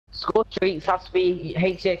Score streaks has to be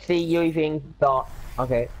HXD, UAV, dot.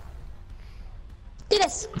 Okay. Do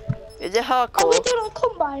this. Is it Oh, hardcore? we do it on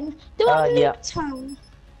Combine. Do it on Yeah. nuk3town.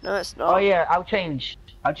 No, it's not. Oh yeah, I'll change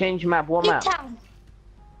map. What map? nuk3town.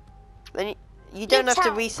 Then you don't have to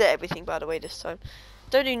nuk3town. reset everything, by the way, this time.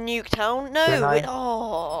 Don't do Nuketown. No. Then I-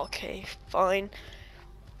 Oh, okay, fine.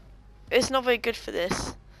 It's not very good for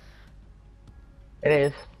this. It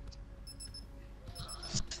is.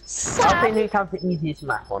 I think Nuketown's the easiest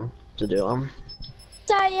map one to do on.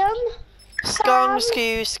 Diane. Scum,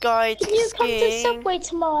 skew, sky, Can you come to skiing. Subway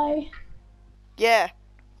tomorrow? Yeah,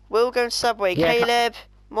 we'll go to Subway. Yeah, Caleb,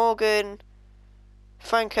 Morgan,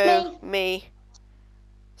 Franco, me.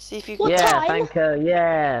 See if you can. What Yeah, time? thank you.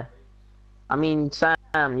 Yeah. I mean Sam.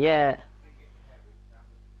 Yeah.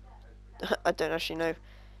 I don't actually know.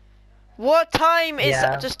 What time is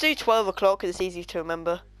Yeah. Just do 12 o'clock because it's easy to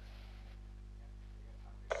remember.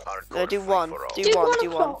 No, do 1. Do 1. Do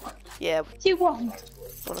 1. o'clock. Yeah, Do 1.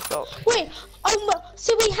 1 o'clock. Wait,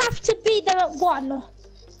 so we have to be there at 1.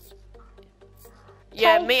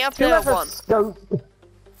 Yeah, Okay. meet up there at 1. Scope.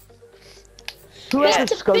 Who Yeah.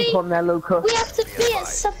 has a scope on their local? We have to be at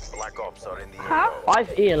some. Huh?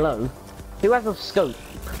 I've ELO. Who has a scope?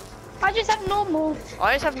 I just have normal.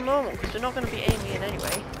 I just have normal because we're not going to be aiming in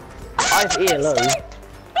anyway. I've ELO.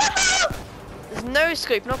 There's no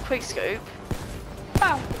scope, not quick scope.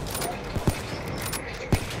 Oh.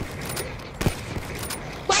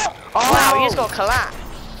 Well, Oh, Wow, you just got collapsed.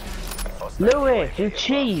 Lewis, you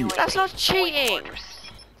cheat. That's not cheating.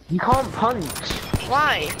 You can't punch.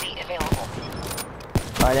 Why?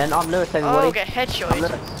 Alright then, I'm Lewis everybody. Oh, get headshot.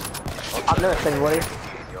 I'm Lewis everybody.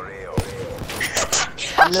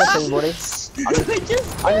 I'm Lewis everybody.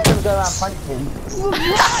 I'm just gonna go around punching.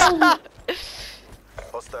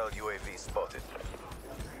 Hostile UAV spotted.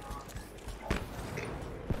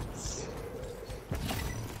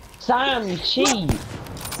 Sam, you cheat.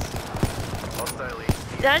 Hostile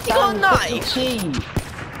Has he got a Sam, you knife? cheat.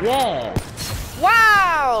 Yeah.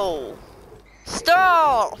 Wow!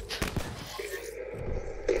 Stop!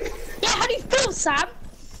 yeah, how do you feel, Sam?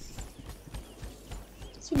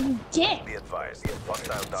 That's what you did. be advised.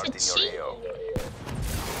 Hostile dart in It's a your AO.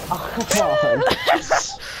 Oh, come on.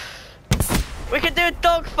 We can do a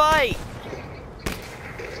dog fight.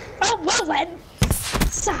 Oh, well then.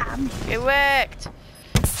 Sam. Get wrecked.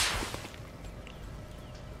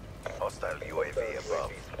 Hostile UAV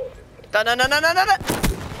above. No, no, no, no, no, no, no.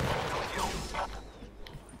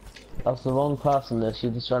 That's the wrong person there. She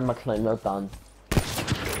just ran my claim mode down.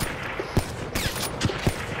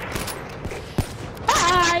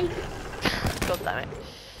 Bye. God damn it.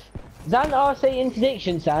 Is that an RSA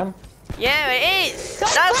interdiction, Sam? Yeah, it is.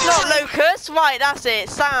 That's not Locust. Right, that's it.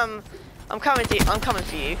 Sam, I'm coming to you. I'm coming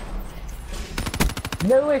for you.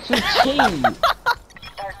 Lewis, you cheat.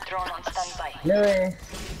 Dart drone on standby. Lewis.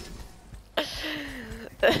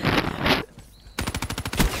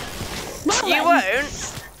 Well You then.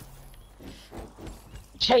 won't.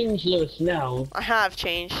 Change Lewis now. I have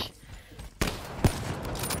changed.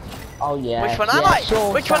 Oh yeah. Which one am yeah, I?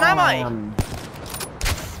 Sure, Which one am I? Sam.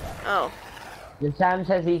 Oh. Then Sam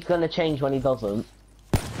says he's gonna change when he doesn't.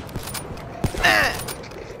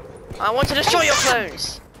 I want to destroy your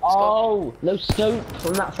clones. Oh, no scope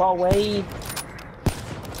from that far away.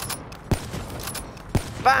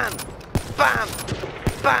 Bam! Bam!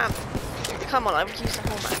 Bam! Come on, I would use the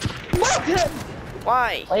whole map. Morgan.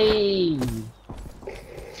 Why? Hey.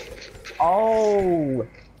 Oh.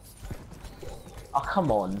 Oh,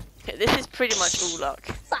 come on. Okay, this is pretty much all luck.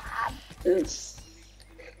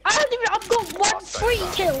 I've got 3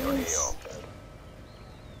 kills.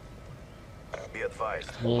 Be advised.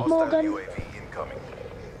 Yeah. Hostile Morgan. UAV incoming.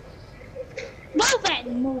 Well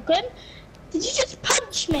then, Morgan. Did you just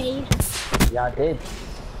punch me? Yeah, I did.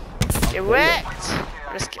 Get wrecked!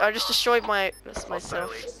 I just destroyed myself. Hostile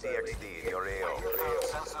HCXD in your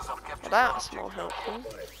AO. That's more helpful.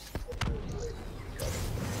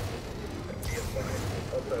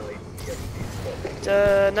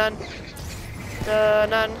 Dun dun dun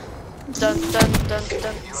dun dun dun dun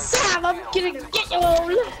dun. Sam, I'm gonna get you all.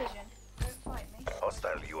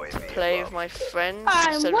 Hostile UAV Play with above. my friends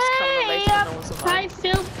I'm instead of just coming way later when no up. one's I alive.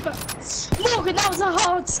 feel. Morgan, that was a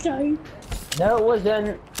hard scope. No, it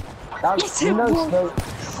wasn't. That was Yes, it no was. scope.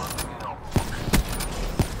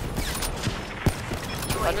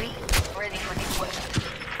 Pardon? Ready for deployment.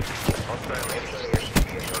 Hostile HCXD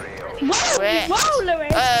in your AO. Whoa, Wet. whoa,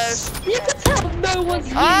 Lewis. You can tell no one's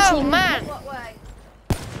using. Oh man! What way?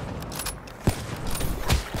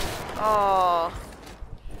 Oh.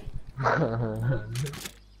 Be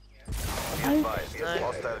advised. No.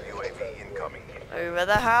 Hostile UAV incoming. Over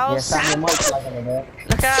the house. Yes, Sam, your mic's lagging a bit.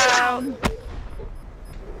 Look out.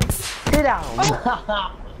 Sit down.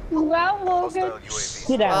 Well, Morgan. Hostile UAV.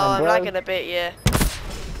 Sit down, Oh, I'm bro. lagging a bit, yeah.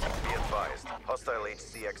 Be advised. Hostile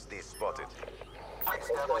HCXD spotted.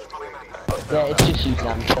 Yeah, it's just you,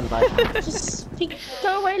 Sam. Don't lie. Just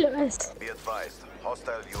go away, Lewis. Be advised.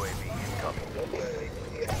 Hostile UAV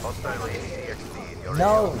incoming. Hostile HCXD in your AO.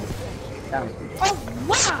 No. Sam, Oh,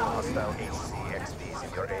 wow. Hostile HCXDs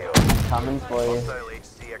in your AO. coming for you. Hostile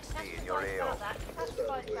HCXD in your AO.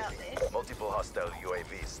 Multiple hostile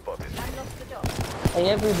UAVs spotted. Hey,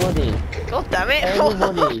 everybody. God damn it.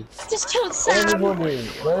 Everybody. Just killed Sam. Everybody.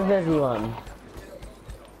 Where's everyone?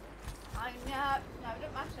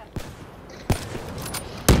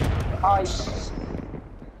 Hi.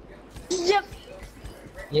 Yep.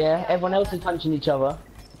 Yeah, everyone else is punching each other.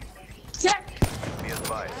 Yep. Be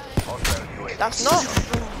advised. Hostile UAV. That's not.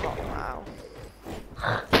 Oh, wow.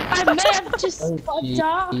 I may have just Oh, got a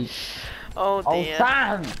dart. jeez. Oh Oh, dear.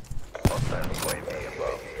 Sam. Hostile UAV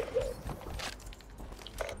above.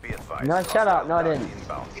 Be advised. No, shut up. No, I hostile didn't.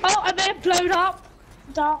 inbound. Oh, I may have blown up.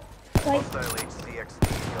 Dart. Like, Hostile HCXD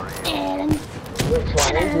in your AO. and Which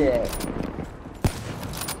one is it?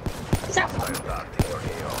 that one. Hostile dart in your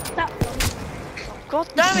AO. That one. God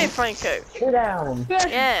damn it, Franco. Sit down.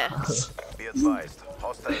 Yeah. Be advised.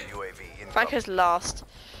 Hostile UAV incoming. Franco's last.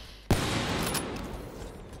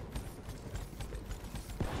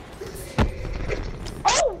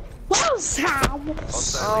 Oh, wow, Sam.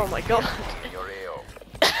 Oh my god. In your AO.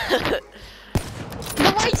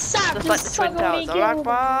 The way Sam Just like the just Twin suddenly Towers. Alright, killed.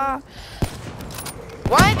 bar.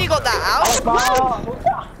 Why have you got that out?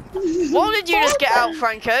 What did you just get out,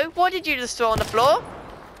 Franco? What did you just throw on the floor?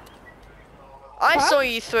 I Huh? saw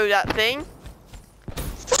you throw that thing.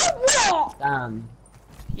 For what? Damn.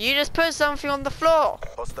 You just put something on the floor.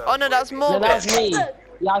 Hostile Oh no, that's UAV. No, Morgan. that was me.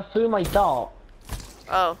 Yeah, I threw my dart.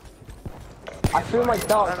 Oh. I threw my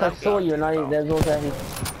dart because I saw you and there was also any...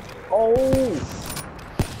 Oh!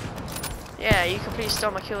 Yeah, you completely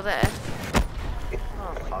stole my kill there.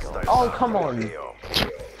 Oh my god. Hostile Oh, dart come in on. your AO.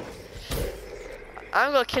 I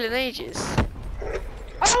haven't got a kill in ages.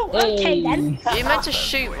 Oh, okay then. You meant to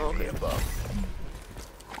shoot, UAV Morgan. above.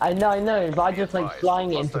 I know, but I just like Advised.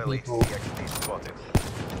 flying it into Hostile people. HCXD spotted.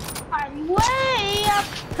 I'm way up.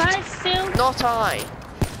 I feel Not I.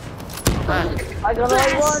 I got another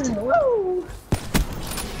blessed. one! Woo!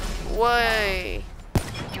 Way.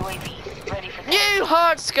 UAV ready for You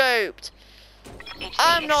hard scoped.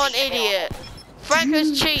 I'm not an HCXD idiot.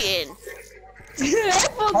 Franco's cheating.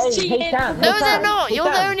 Everyone's Hey, cheating. hey Sam! No, hey, they're Sam, not. hey, You're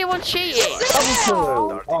the Sam. only one cheating. Double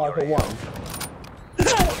kill! Oh, I got one.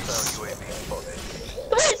 Hostile UAV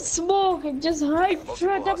spotted. It's Morgan just hyped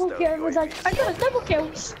for a double kill and was like, I got a double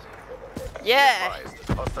kill. Yeah. Advised.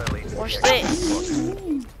 Hostile HCXD Watch this.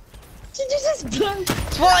 spotted. Did you just blow?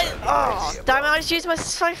 What? Oh, damn it! I just used my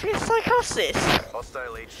psychosis.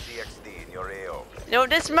 Hostile HCXD in your AO. You know,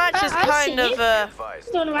 this match is I kind see. of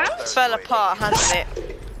Advised. Turn around. Hostile fell UAV apart, hasn't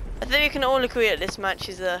it? I think we can all agree that this match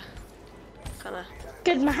is kind of.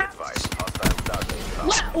 Good match. Advised. Hostile dart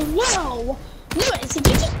inbound. Whoa! Lewis, did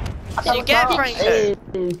you just... Did you get Franco? Hey,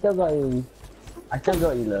 still got you. I still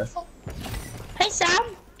got you, Lewis. Hey,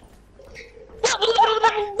 Sam.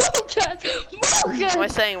 Morgan! Am I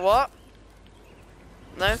saying what?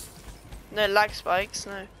 No? No lag spikes,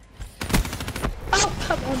 no. Oh,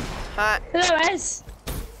 come on. Hi. Lewis.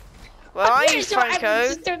 Well, I'm I pretty use sure Franco.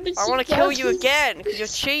 everyone's just doing the I want to cheat kill you codes. again because you're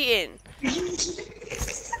cheating.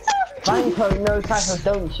 Franco, no, Franco,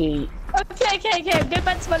 don't cheat. Okay, I'm going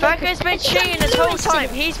back to my Franco's been It's cheating got this whole Lewis in time.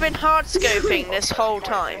 it. He's been hard scoping this whole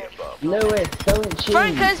time. Lewis, don't cheat.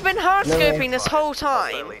 Franco's been hard No. scoping this whole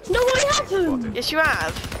time. No, what happened? Yes, you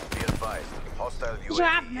have. Be advised. Hostile You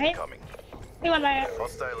have, UAV mate. incoming. You want to...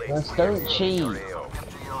 Hostile Lewis, HCXD don't in cheat. your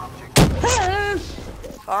AO.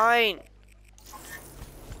 Fine.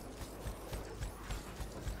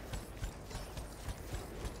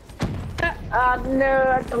 Ah,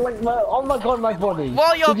 no, I don't like my... Oh my god, my body.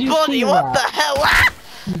 Well, your Did you body, see what the that? hell?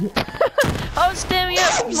 I was staring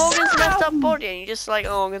at Morgan's messed up body and you're just like,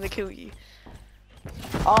 oh, I'm gonna kill you.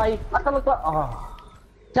 I don't look like... Oh.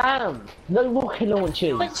 Damn. No rocket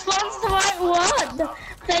launchers. Which one's the right one?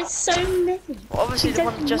 There's so many. Well, obviously the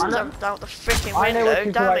one that just I know. jumped out the freaking I know which window, is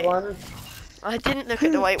the damn right it. one. I didn't look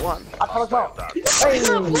at the right one. I don't look like... Hey.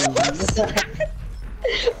 Hostile UAV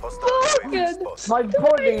Morgan. spotted. My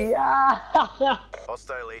body. Ah.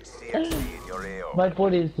 Hostile HCXD in your AO. My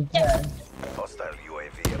body is the best. Hostile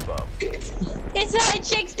UAV above. It's a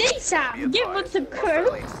HXD, Sam. Give it to crew.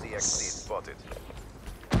 Hostile HCXD spotted.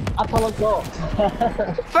 I don't look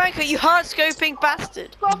like... Franco, you hard scoping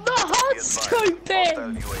bastard. I'm not hard Be advised. Hostile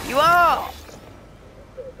scoping. UAV. You are.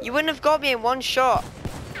 You wouldn't have got me in one shot.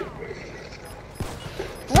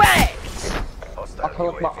 Wrecked! Hostile I can't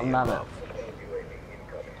look UAV damn it. above.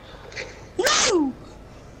 No!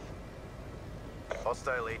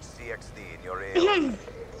 Hostile HCXD in your AO.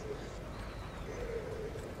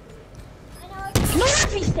 Not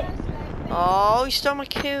everything. Oh, you stole my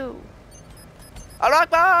kill. Allah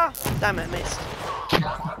Akbar! Damn it, I missed.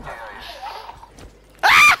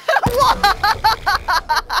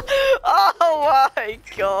 Oh my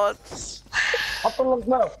god. Up and look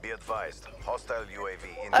now. Be advised, hostile UAV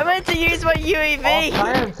I incoming. meant to use my Oh, UAV.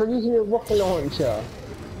 damn, so using a rocket launcher.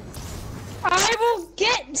 I will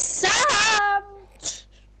get Sam.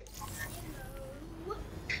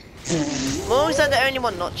 Mo's are the only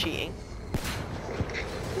one not cheating.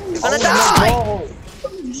 You're gonna Oh, die! no.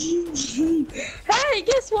 Hey,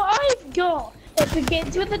 guess what I've got? It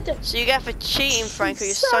begins with a D. So you get for cheating, Franco.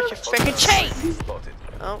 You're such a freaking cheat. Spotted.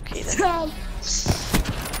 Okay then. Sam.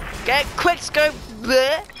 Get quick scope.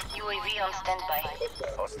 Bleh. UAV on standby.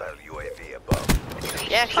 Hostile UAV above.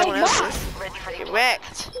 Yeah, someone else is. Ready for Get the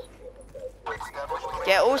wrecked.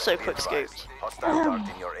 Get also quick scooped. Hostile dart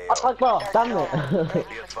in your AO. Up like that, damn it.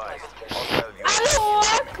 Be advised, hostile UAV. Hello.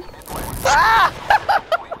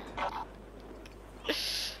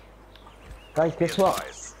 Guys, guess what?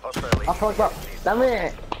 Hostile Up like that, damn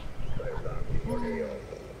it.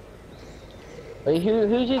 Wait,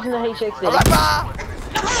 who's using the HXD? Allah Akbar!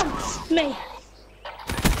 Me.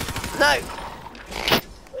 No.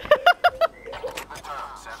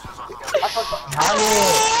 Damn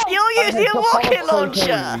it. You're using a rocket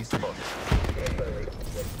launcher.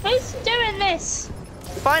 Who's doing this?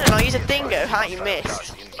 Fine, and I'll use a dingo. How you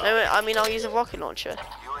missed? No, I mean I'll use a rocket launcher.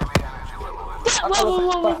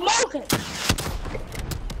 Whoa, Morgan.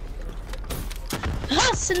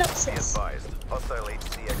 Synopsis. Advised, hostile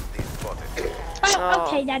HCXD spotted. Oh,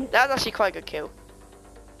 okay then. That's actually quite a good kill.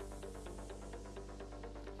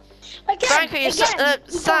 Again, Franco, you're again.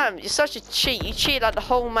 Sam, you're such a cheat. You cheated like the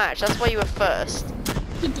whole match. That's why you were first.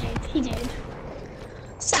 He did.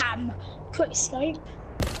 Sam, quick scope.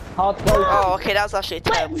 Hard scope. Oh, okay, that was actually a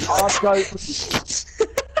terrible shot. Hard scope.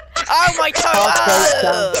 Oh my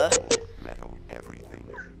toe! Metal everything.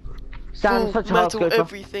 Sam, such a hard Metal scope.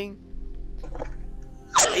 everything.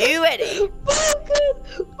 Are you ready?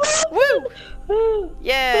 Woo!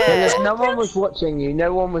 Yeah. Dennis, no one was watching you.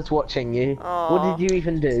 No one was watching you. Aw. What did you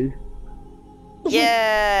even do?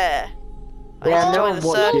 Yeah. I Yeah, need to no join one the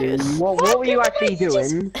watched you. circus. What were you actually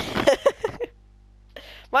doing?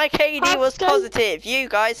 My KD was positive. You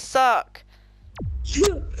guys suck.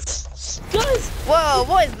 Guys, Whoa,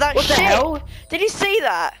 what is that What the shit? hell? Did you see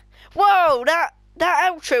that? Whoa, that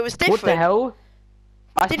outro was different. What the hell?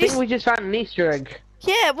 I Did think you we just found an Easter egg.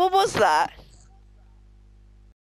 Yeah, what was that?